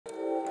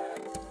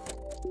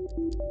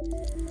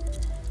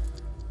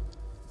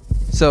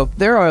So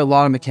there are a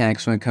lot of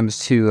mechanics when it comes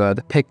to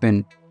the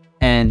Pikmin,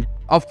 and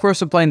of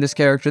course when playing this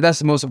character, that's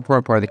the most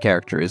important part of the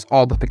character, is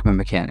all the Pikmin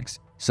mechanics.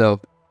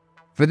 So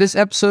for this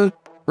episode,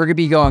 we're going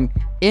to be going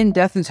in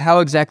depth into how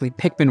exactly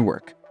Pikmin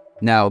work.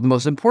 Now, the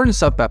most important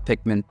stuff about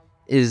Pikmin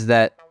is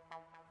that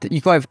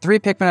you can have 3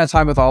 Pikmin at a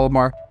time with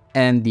Olimar,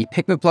 and the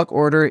Pikmin pluck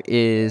order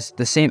is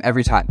the same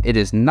every time. It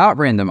is not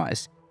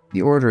randomized.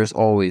 The order is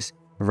always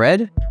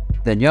red,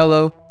 then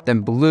yellow,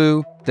 then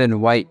blue, then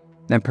white,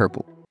 then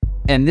purple.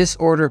 And this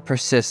order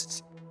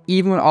persists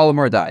even when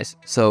Olimar dies.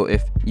 So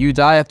if you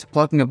die after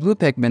plucking a blue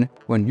Pikmin,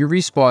 when you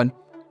respawn,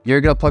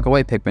 you're going to pluck a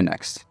white Pikmin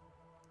next.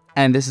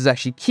 And this is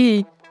actually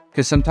key,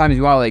 because sometimes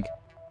you want to like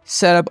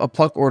set up a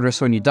pluck order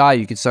so when you die,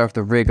 you can start with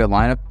the regular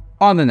lineup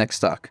on the next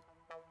stock.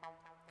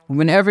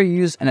 Whenever you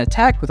use an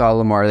attack with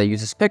Olimar that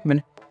uses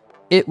Pikmin,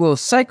 it will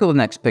cycle the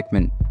next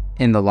Pikmin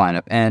in the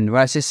lineup. And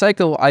when I say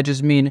cycle, I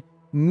just mean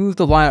move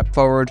the lineup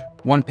forward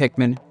 1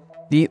 Pikmin.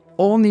 The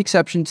only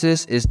exception to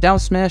this is Down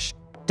Smash.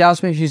 Down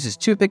Smash uses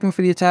 2 Pikmin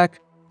for the attack,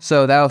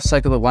 so that'll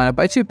cycle the lineup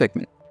by 2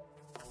 Pikmin.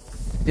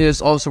 It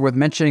is also worth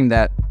mentioning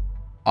that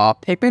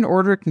Pikmin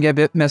order can get a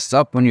bit messed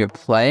up when you're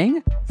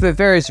playing for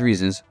various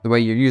reasons. The way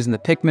you're using the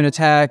Pikmin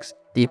attacks,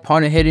 the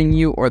opponent hitting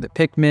you, or the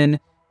Pikmin,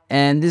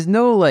 and there's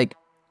no like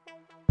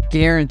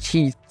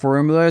guaranteed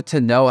formula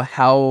to know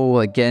how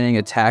like getting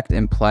attacked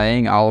and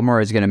playing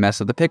Olimar is going to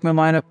mess up the Pikmin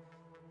lineup.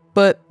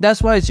 But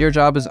that's why it's your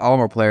job as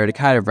Olimar player to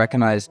kind of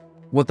recognize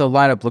what the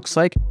lineup looks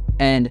like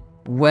and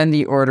when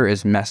the order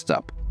is messed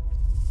up.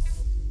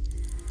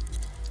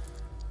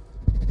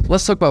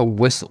 Let's talk about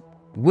Whistle.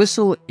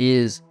 Whistle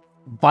is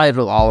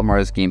vital to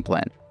Olimar's game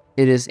plan.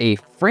 It is a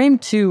frame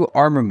 2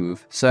 armor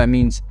move, so that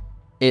means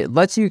it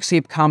lets you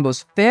escape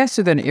combos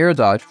faster than air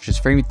dodge, which is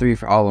frame 3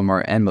 for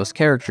Olimar and most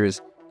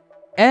characters.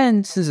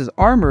 And since it's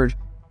armored,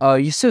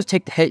 you still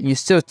take the hit and you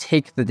still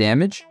take the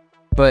damage,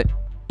 but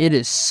it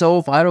is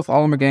so vital for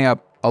Olimar getting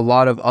up a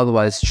lot of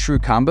otherwise true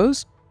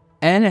combos.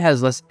 And it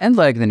has less end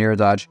lag than air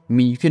dodge, I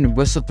mean you can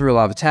whistle through a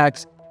lot of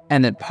attacks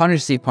and then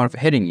punish the opponent for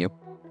hitting you.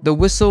 The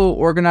whistle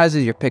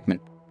organizes your Pikmin.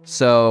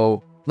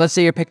 So let's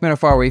say your Pikmin are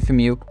far away from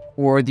you,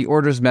 or the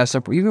order's messed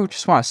up, or even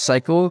just want to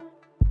cycle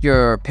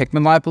your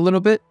Pikmin lineup a little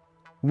bit.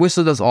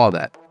 Whistle does all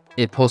that.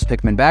 It pulls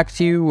Pikmin back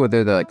to you,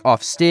 whether they're like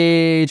off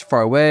stage,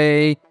 far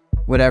away,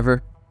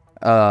 whatever.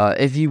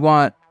 If your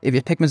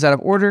Pikmin's out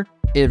of order,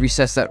 it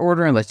resets that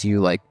order and lets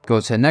you like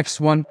go to the next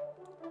one.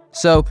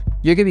 So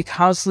you're gonna be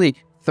constantly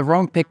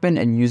throwing Pikmin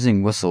and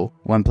using Whistle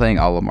when playing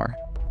Olimar.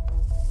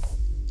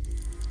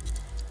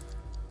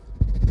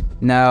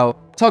 Now,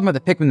 talking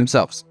about the Pikmin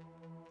themselves.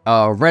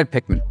 Red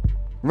Pikmin.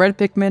 Red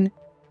Pikmin,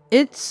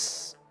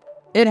 it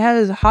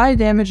has high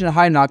damage and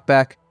high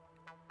knockback.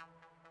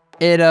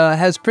 It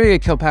has pretty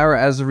good kill power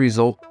as a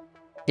result.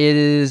 It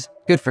is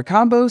good for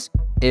combos.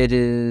 It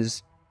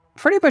is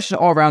pretty much an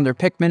all-rounder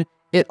Pikmin.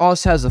 It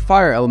also has a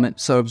fire element,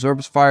 so it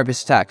absorbs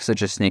fire-based attacks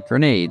such as snake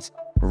grenades,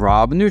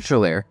 rob,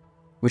 neutral air,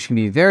 which can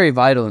be very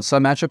vital in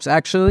some matchups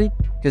actually,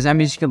 because that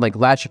means you can like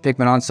latch a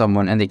Pikmin on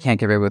someone and they can't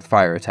get away with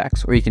fire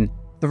attacks, or you can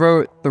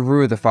throw it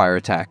through the fire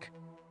attack.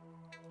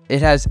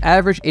 It has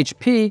average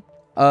HP,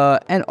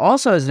 and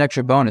also has an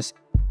extra bonus.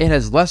 It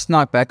has less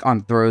knockback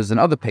on throws than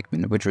other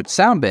Pikmin, which would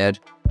sound bad,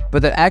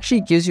 but that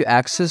actually gives you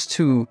access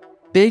to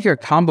bigger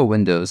combo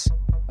windows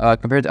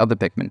compared to other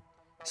Pikmin.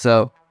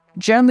 So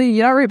generally,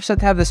 you're not really upset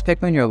to have this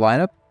Pikmin in your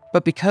lineup,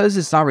 but because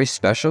it's not really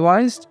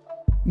specialized,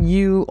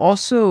 you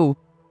also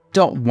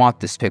don't want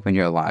this Pikmin in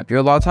your lineup. You're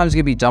a lot of times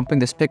going to be dumping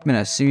this Pikmin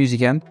as soon as you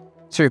can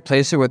to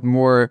replace it with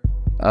more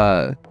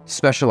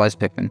specialized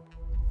Pikmin.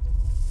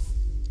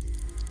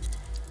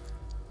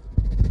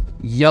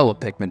 Yellow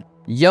Pikmin.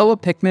 Yellow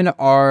Pikmin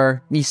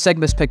are the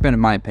second best Pikmin in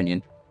my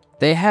opinion.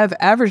 They have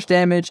average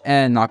damage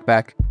and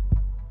knockback,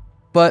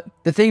 but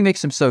the thing that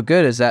makes them so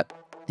good is that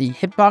the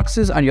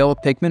hitboxes on yellow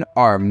Pikmin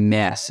are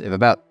massive,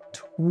 about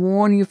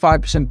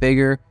 25%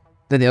 bigger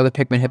than the other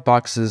Pikmin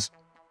hitboxes,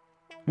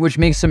 which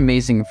makes them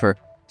amazing for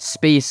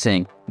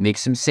spacing,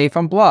 makes them safe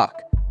on block,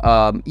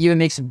 even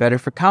makes it better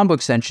for combo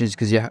extensions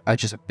because you have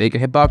just a bigger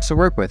hitbox to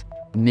work with.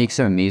 Makes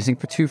them amazing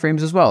for 2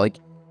 frames as well. Like,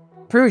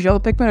 pretty much yellow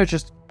Pikmin are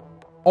just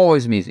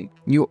always amazing.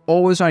 You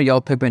always want a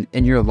yellow Pikmin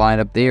in your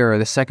lineup. They are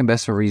the second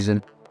best for a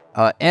reason.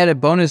 Added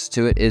bonus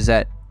to it is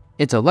that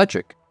it's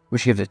electric,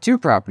 which gives it 2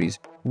 properties.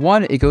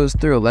 One, it goes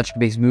through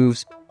electric-based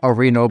moves. A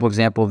really notable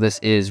example of this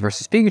is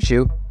versus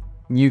Pikachu.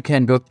 You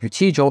can go through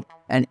T-Jolt,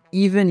 and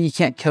even you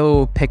can't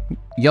kill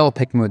yellow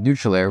Pikmin with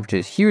neutral air, which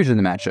is huge in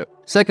the matchup.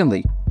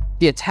 Secondly,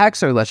 the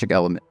attacks are electric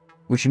element,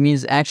 which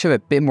means actually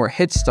have a bit more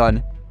hit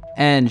stun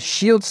and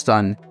shield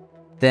stun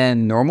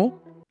than normal,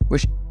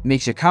 which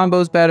makes your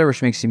combos better,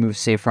 which makes you move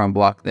safer on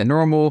block than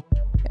normal.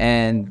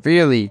 And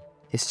really,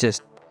 it's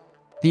just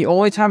the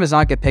only time it's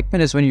not get Pikmin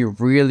is when you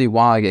really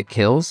want to get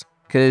kills,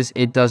 because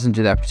it doesn't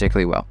do that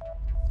particularly well.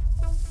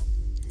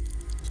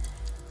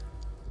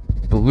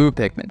 Blue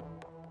Pikmin.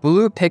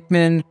 Blue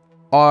Pikmin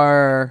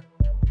are,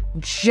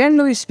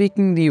 generally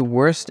speaking, the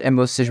worst and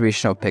most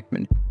situational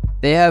Pikmin.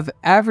 They have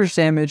average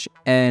damage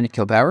and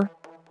kill power.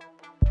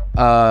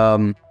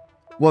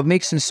 what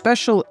makes them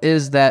special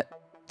is that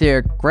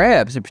their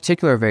grabs in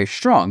particular are very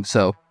strong.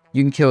 So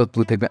you can kill with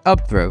blue Pikmin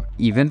up throw,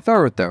 even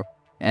forward throw,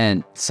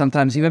 and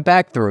sometimes even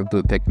back throw with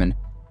blue Pikmin.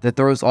 The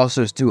throws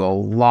also do a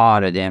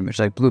lot of damage.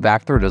 Like blue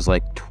back throw does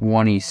like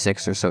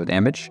 26 or so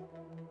damage.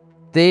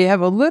 They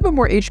have a little bit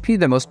more HP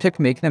than most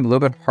Pikmin, making them a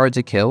little bit hard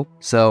to kill.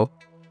 So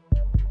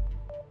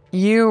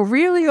you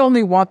really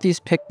only want these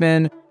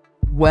Pikmin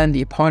when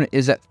the opponent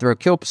is at throw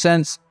kill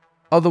percents.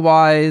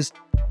 Otherwise,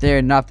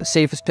 they're not the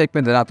safest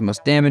Pikmin. They're not the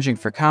most damaging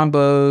for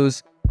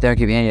combos. They don't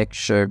give you any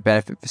extra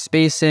benefit for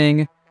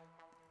spacing.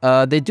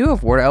 They do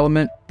have water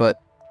element, but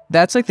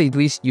that's like the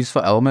least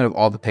useful element of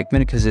all the Pikmin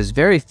because there's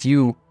very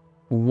few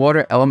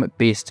water element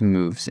based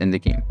moves in the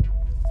game.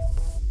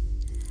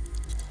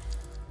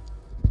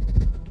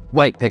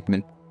 White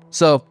Pikmin.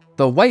 So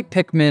the white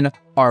Pikmin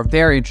are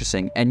very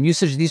interesting, and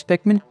usage of these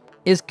Pikmin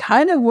is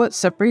kind of what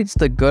separates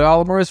the good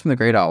Olimars from the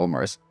great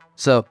Olimars.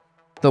 So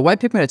the white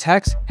Pikmin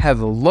attacks have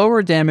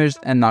lower damage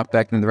and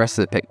knockback than the rest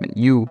of the Pikmin.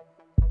 You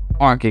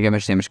aren't going to get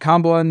much damage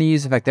combo on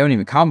these. In fact, they don't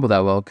even combo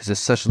that well because it's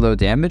such low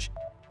damage.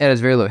 It has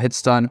very low hit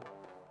stun.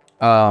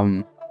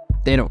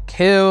 They don't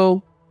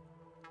kill.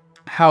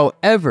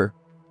 However,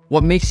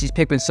 what makes these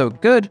Pikmin so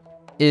good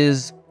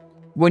is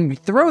when you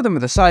throw them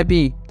with the side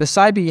B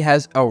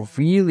has a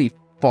really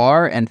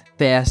far and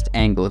fast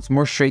angle. It's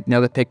more straight than the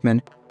other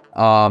Pikmin.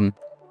 And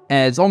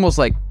it's almost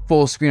like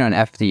full screen on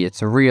FD.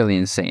 It's really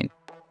insane.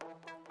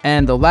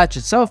 And the latch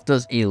itself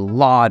does a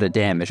lot of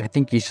damage. I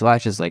think each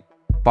latch is like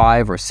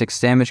 5 or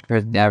 6 damage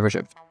compared to the average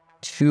of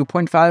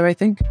 2.5, I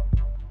think.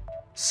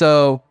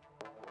 So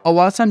a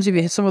lot of times if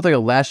you hit someone with like a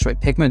latch right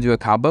Pikmin and do a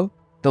combo,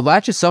 the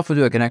latch itself will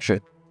do like an extra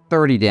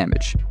 30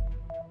 damage.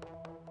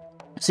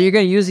 So you're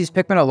going to use these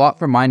Pikmin a lot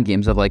for mind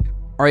games of like,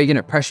 are you going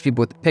to pressure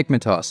people with the Pikmin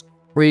toss?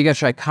 Or are you going to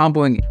try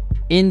comboing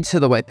into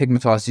the white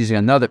Pikmin toss using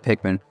another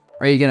Pikmin?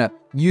 Are you going to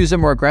use them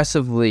more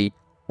aggressively?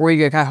 Or are you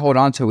going to kind of hold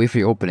on to it, wait for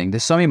your opening?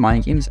 There's so many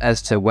mind games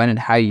as to when and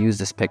how you use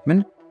this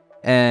Pikmin.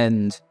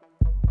 And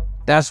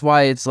that's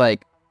why it's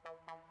like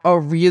a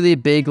really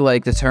big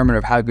like determiner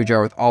of how good you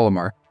are with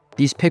Olimar.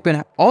 These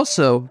Pikmin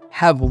also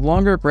have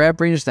longer grab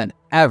range than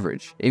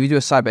average. If you do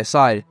a side by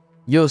side,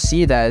 you'll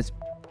see that it's,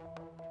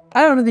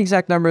 I don't know the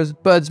exact numbers,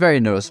 but it's very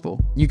noticeable.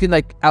 You can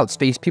like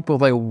outspace people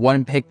with like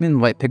one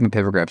Pikmin, like Pikmin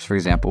pivot grabs, for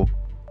example.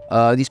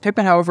 These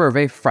Pikmin, however, are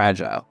very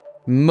fragile.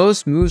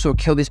 Most moves will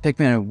kill these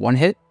Pikmin in one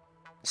hit,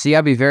 so you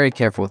gotta be very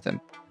careful with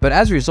them. But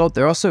as a result,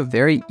 they're also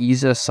very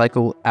easy to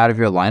cycle out of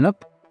your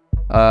lineup.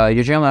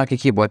 You're generally not gonna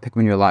keep white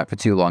Pikmin in your lineup for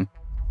too long.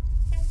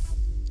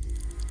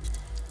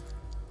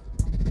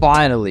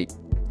 Finally,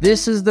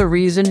 this is the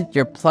reason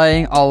you're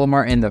playing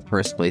Olimar in the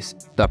first place.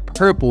 The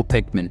purple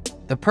Pikmin.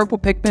 The purple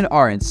Pikmin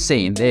are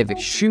insane. They have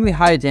extremely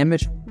high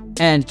damage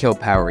and kill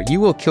power. You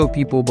will kill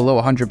people below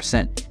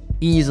 100%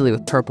 easily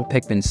with purple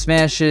Pikmin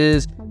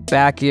smashes,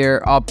 back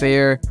air, up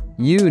air,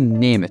 you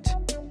name it.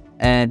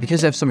 And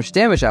because they have so much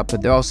damage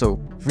output, they're also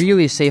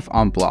really safe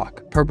on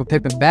block. Purple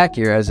Pikmin back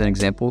air, as an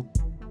example,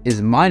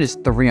 is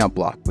 -3 on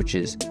block, which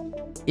is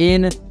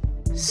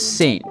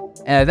insane.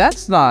 And if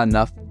that's not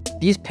enough,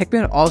 these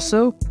Pikmin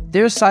also,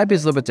 their side B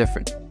is a little bit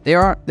different. They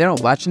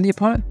don't latch on the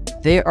opponent.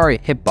 They are a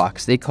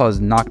hitbox. They cause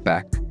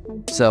knockback.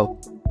 So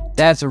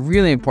that's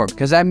really important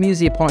because that means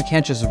the opponent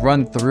can't just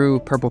run through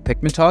purple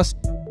Pikmin toss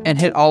and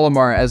hit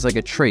Olimar as like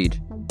a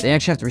trade. They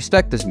actually have to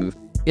respect this move.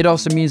 It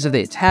also means that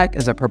they attack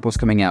as that purple's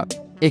coming out.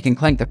 It can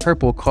clank the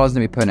purple, cause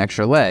them to put an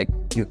extra leg.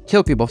 You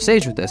kill people off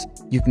stage with this.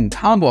 You can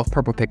combo off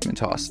purple Pikmin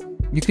toss.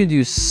 You can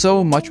do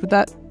so much with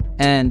that.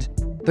 And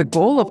the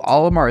goal of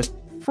Olimar is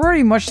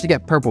pretty much to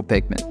get purple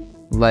Pikmin.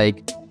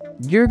 Like,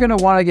 you're gonna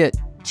want to get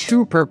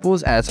 2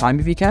 purples at a time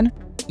if you can.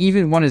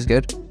 Even 1 is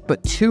good,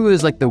 but 2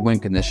 is like the win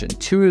condition.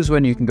 2 is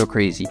when you can go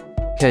crazy,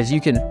 because you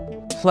can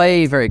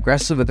play very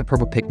aggressive with the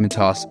purple Pikmin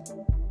toss,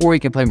 or you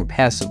can play more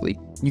passively.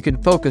 You can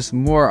focus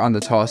more on the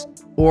toss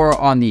or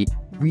on the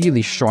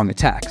really strong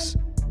attacks.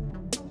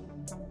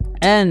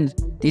 And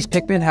these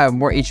Pikmin have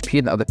more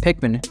HP than other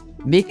Pikmin,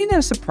 making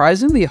them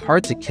surprisingly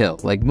hard to kill.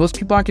 Like, most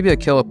people aren't gonna be able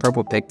to kill a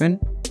purple Pikmin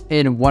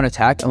in 1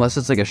 attack unless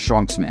it's like a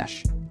strong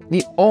smash.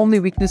 The only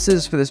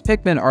weaknesses for this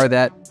Pikmin are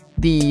that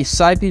the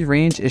side B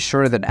range is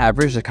shorter than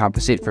average to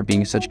compensate for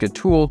being such a good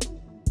tool,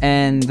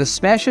 and the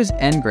smashes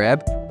and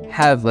grab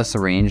have less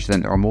range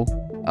than normal.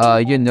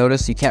 You'll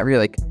notice you can't really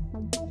like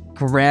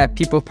grab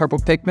people with purple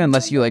Pikmin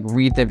unless you like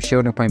read them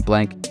shoulder point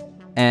blank,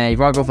 and you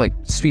want to go for like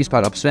sweet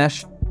spot up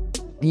smash.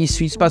 These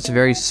sweet spots are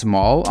very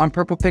small on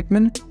purple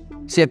Pikmin,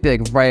 so you have to be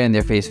like right in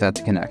their face for that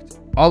to connect.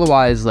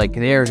 Otherwise, like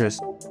they're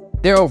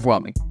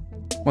overwhelming.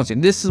 Once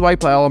again, this is why you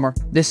play Olimar.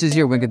 This is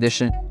your win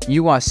condition.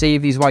 You want to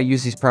save these, want to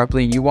use these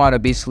properly. You want to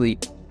basically,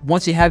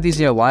 once you have these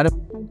in your lineup,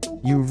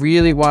 you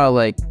really want to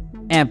like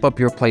amp up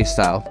your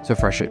playstyle to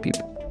frustrate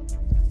people.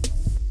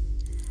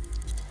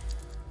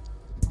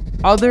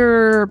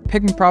 Other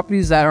Pikmin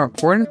properties that are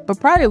important, but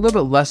probably a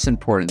little bit less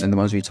important than the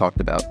ones we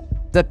talked about.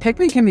 The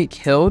Pikmin can be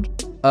killed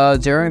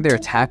during their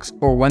attacks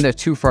or when they're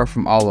too far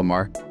from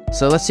Olimar.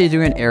 So let's say you're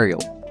doing an aerial.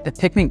 The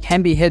Pikmin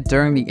can be hit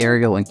during the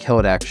aerial and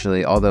killed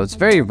actually, although it's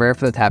very rare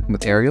for that to happen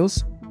with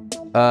aerials.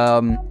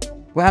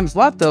 What happens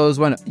left though is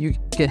when you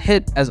get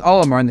hit as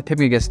Olimar and the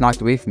Pikmin gets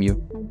knocked away from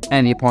you,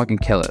 and the opponent can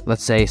kill it.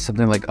 Let's say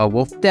something like a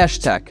Wolf Dash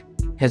attack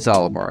hits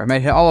Olimar. It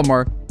might hit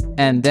Olimar,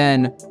 and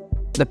then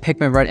the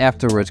Pikmin right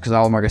afterwards because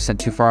Olimar gets sent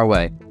too far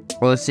away.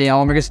 Or let's say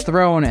Olimar gets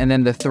thrown, and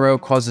then the throw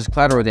causes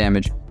collateral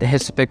damage that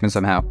hits the Pikmin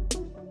somehow.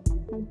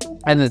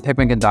 And then the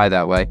Pikmin can die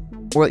that way.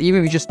 Or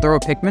even if you just throw a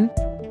Pikmin,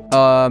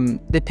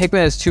 the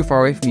Pikmin is too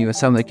far away from you and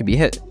suddenly can be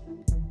hit.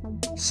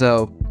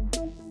 So,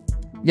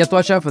 you have to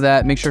watch out for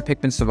that, make sure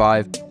Pikmin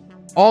survive.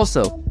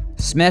 Also,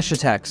 smash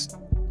attacks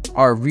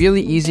are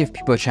really easy if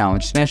people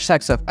challenge. Smash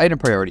attacks have item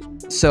priority.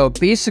 So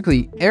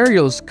basically,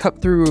 aerials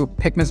cut through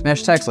Pikmin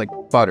smash attacks like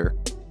butter.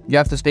 You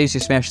have to space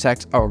your smash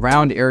attacks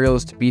around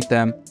aerials to beat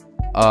them.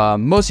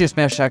 Most of your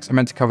smash attacks are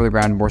meant to cover the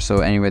ground more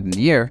so anyway than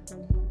the air.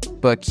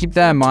 But keep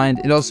that in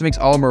mind. It also makes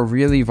Olimar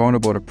really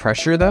vulnerable to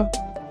pressure though,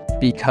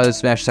 because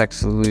smash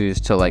attacks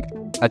lose to like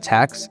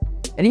attacks.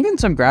 And even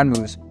some ground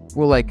moves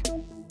will like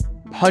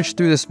punch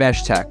through the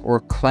smash attack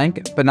or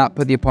clank but not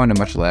put the opponent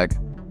in much lag.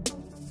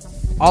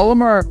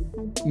 Olimar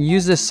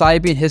uses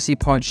Psybeam Hissy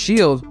Punch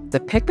Shield. The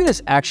Pikmin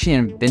is actually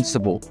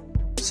invincible.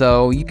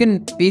 So you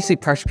can basically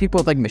pressure people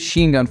with like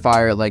machine gun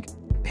fire, like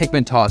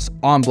Pikmin toss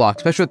on block,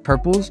 especially with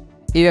purples.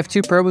 If you have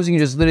two purples, you can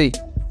just literally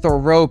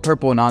throw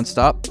purple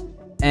non-stop.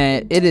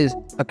 And it is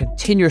a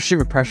continuous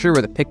stream of pressure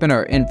where the Pikmin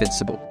are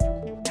invincible.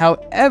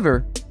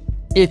 However,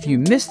 if you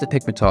miss the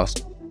Pikmin toss,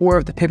 or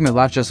if the Pikmin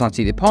latches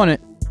onto the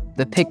opponent,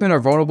 the Pikmin are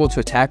vulnerable to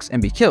attacks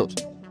and be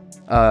killed.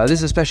 This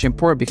is especially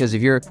important because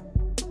if you're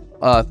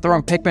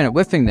throwing Pikmin and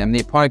whiffing them,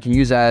 the opponent can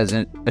use that as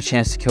a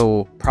chance to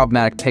kill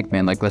problematic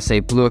Pikmin, like let's say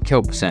blue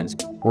kill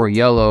percent, or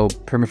yellow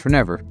permit for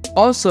never.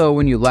 Also,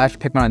 when you latch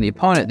Pikmin on the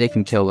opponent, they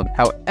can kill them.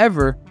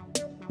 However,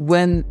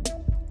 when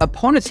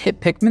opponents hit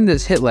Pikmin,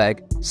 there's hit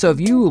lag. So if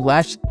you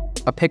latch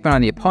a Pikmin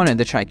on the opponent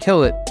to try and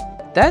kill it,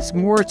 that's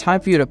more time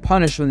for you to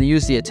punish when they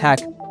use the attack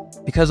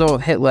because of the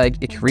hit lag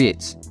it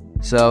creates.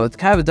 So it's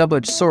kind of a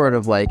double-edged sword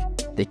of like,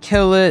 they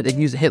kill it, they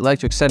can use the hit lag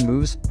to extend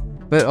moves,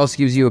 but it also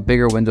gives you a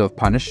bigger window of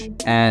punish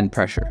and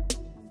pressure.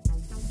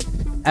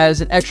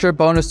 As an extra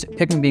bonus to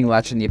Pikmin being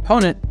latched on the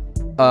opponent,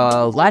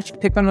 latched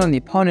Pikmin on the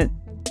opponent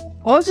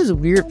causes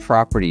weird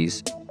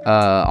properties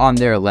on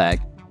their lag.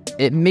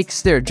 It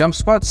makes their jump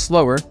spot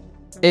slower,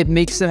 it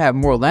makes them have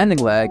more landing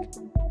lag,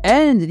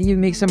 and it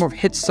even makes them more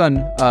hit stun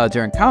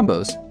during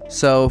combos.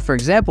 So, for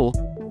example,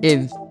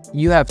 if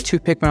you have two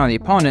Pikmin on the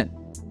opponent,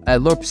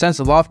 at lower percents,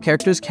 a lot of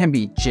characters can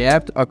be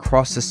jabbed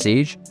across the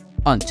stage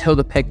until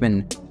the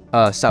Pikmin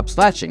stops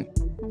latching.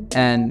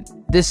 And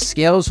this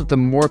scales with the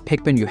more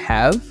Pikmin you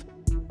have.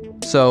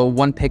 So,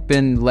 one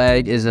Pikmin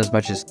lag is as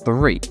much as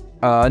 3.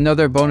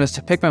 Another bonus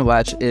to Pikmin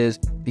latch is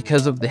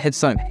because of the hit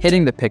stun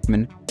hitting the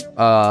Pikmin,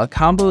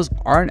 combos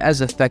aren't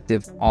as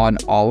effective on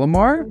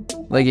Olimar.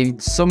 Like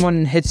if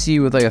someone hits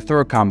you with like a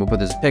throw combo but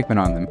there's a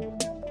Pikmin on them,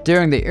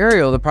 during the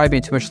aerial there'll probably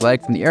be too much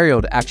lag from the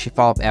aerial to actually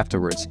follow up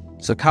afterwards.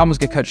 So combos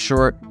get cut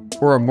short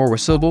or are more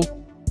receivable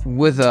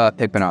with a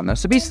Pikmin on them.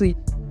 So basically,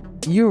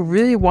 you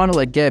really want to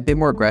like get a bit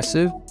more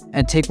aggressive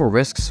and take more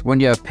risks when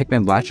you have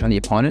Pikmin latch on the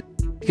opponent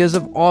because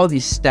of all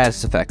these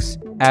status effects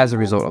as a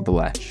result of the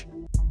latch.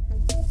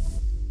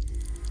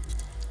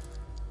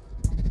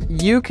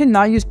 You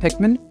cannot use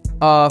Pikmin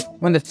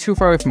when they're too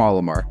far away from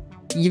Olimar,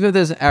 even if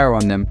there's an arrow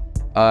on them,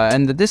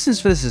 and the distance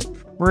for this is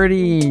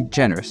pretty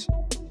generous,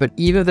 but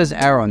even if there's an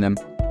arrow on them,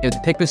 if the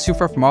Pikmin is too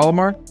far from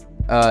Olimar,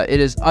 it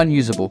is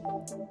unusable.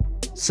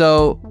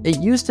 So it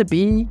used to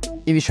be,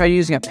 if you tried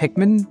using a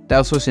Pikmin that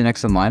was supposed to be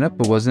next in lineup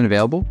but wasn't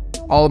available,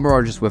 Olimar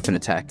would just whiff an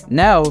attack.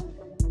 Now,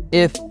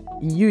 if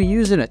you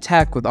use an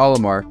attack with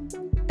Olimar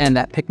and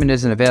that Pikmin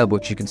isn't available,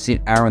 which you can see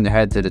an arrow in their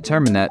head to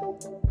determine that,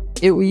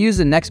 it will use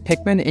the next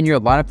Pikmin in your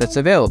lineup that's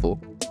available.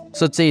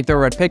 So let's say you throw a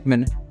red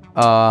Pikmin,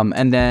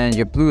 and then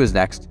your blue is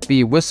next, but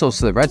you whistle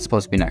so the red's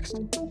supposed to be next.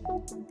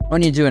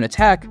 When you do an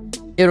attack,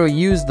 it'll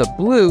use the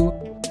blue,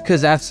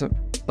 because that's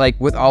like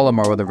with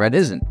Olimar where the red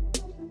isn't.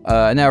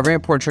 Now a very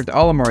important trick to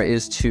Olimar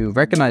is to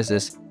recognize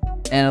this,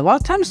 and a lot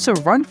of times to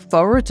run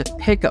forward to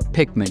pick up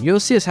Pikmin. You'll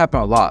see this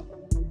happen a lot,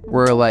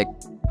 where like,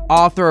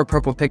 I'll throw a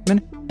purple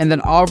Pikmin, and then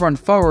I'll run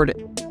forward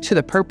to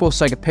the purple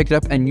so I can pick it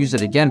up and use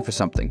it again for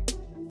something.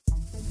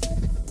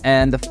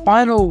 And the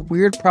final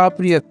weird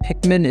property of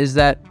Pikmin is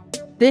that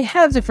they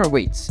have different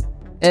weights,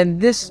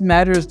 and this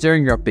matters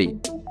during your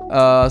upbeat.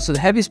 So the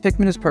heaviest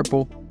Pikmin is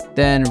purple,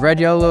 then red,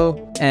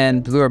 yellow,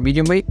 and blue are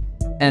medium weight,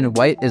 and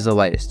white is the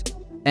lightest.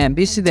 And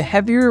basically the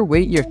heavier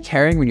weight you're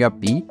carrying when you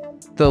upbeat,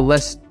 the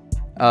less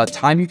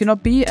time you can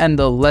upbeat, and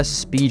the less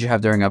speed you have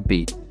during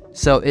upbeat.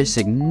 So it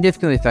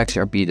significantly affects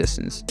your upbeat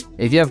distance.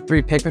 If you have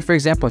 3 Pikmin, for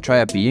example, and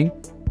try upbeating,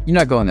 you're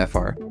not going that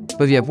far.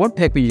 But if you have 1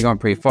 Pikmin, you're going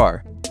pretty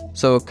far.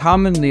 So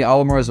commonly,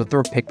 Olimars will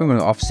throw Pikmin when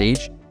off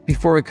stage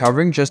before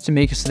recovering just to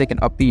make it so they can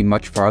upbeat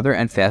much farther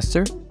and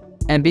faster,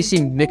 and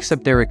basically mix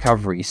up their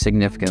recovery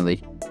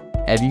significantly.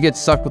 And if you get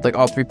stuck with like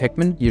all 3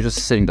 Pikmin, you're just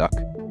a sitting duck,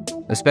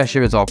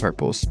 especially if it's all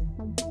purples.